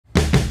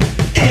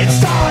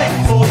It's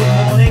time for the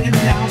morning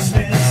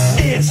announcements.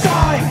 It's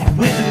time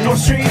with the North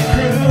Street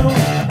crew.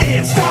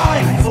 It's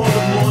time for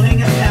the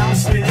morning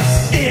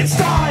announcements. It's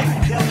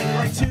time coming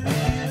right to you.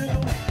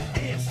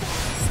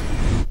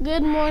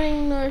 Good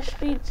morning, North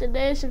Street.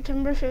 Today is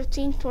September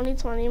 15th,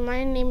 2020.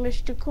 My name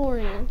is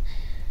Jacorian.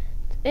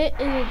 It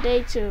is a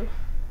day 2.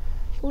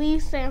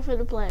 Please stand for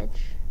the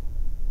pledge.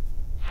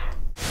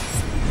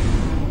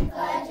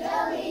 Pledge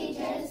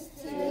allegiance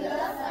to the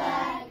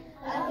flag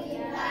of the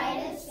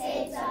United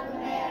States of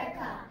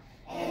America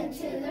and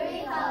to the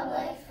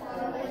republic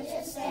for which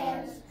it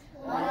stands,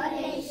 one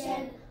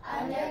nation,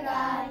 under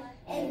God,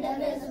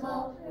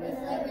 indivisible, with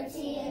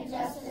liberty and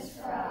justice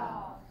for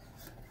all.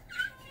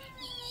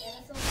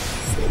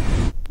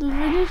 The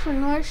vision for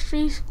North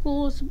Street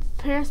School is to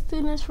prepare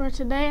students for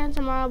today and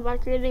tomorrow by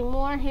creating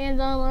more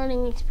hands-on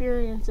learning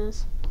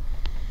experiences.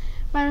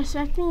 By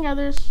respecting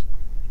others'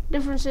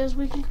 differences,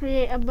 we can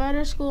create a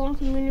better school and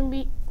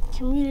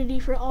community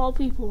for all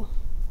people.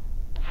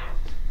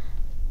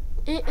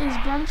 It is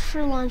brunch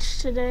for lunch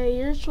today.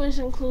 Your choices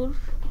include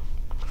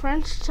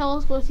French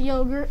toast with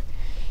yogurt,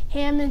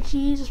 ham and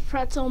cheese,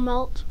 pretzel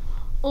melt,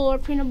 or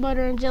peanut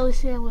butter and jelly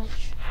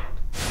sandwich.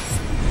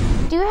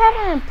 Do you have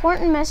an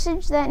important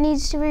message that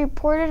needs to be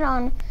reported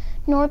on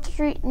North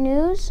Street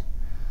News?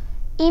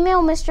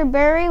 Email Mr.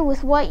 Berry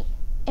with what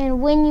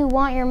and when you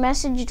want your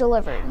message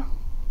delivered.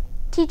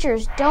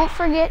 Teachers, don't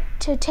forget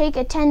to take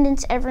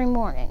attendance every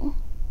morning.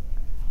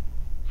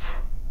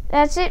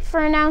 That's it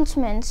for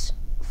announcements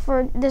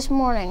for this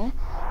morning.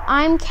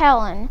 I'm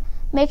Kellen.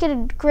 Make it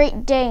a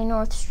great day,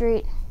 North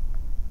Street.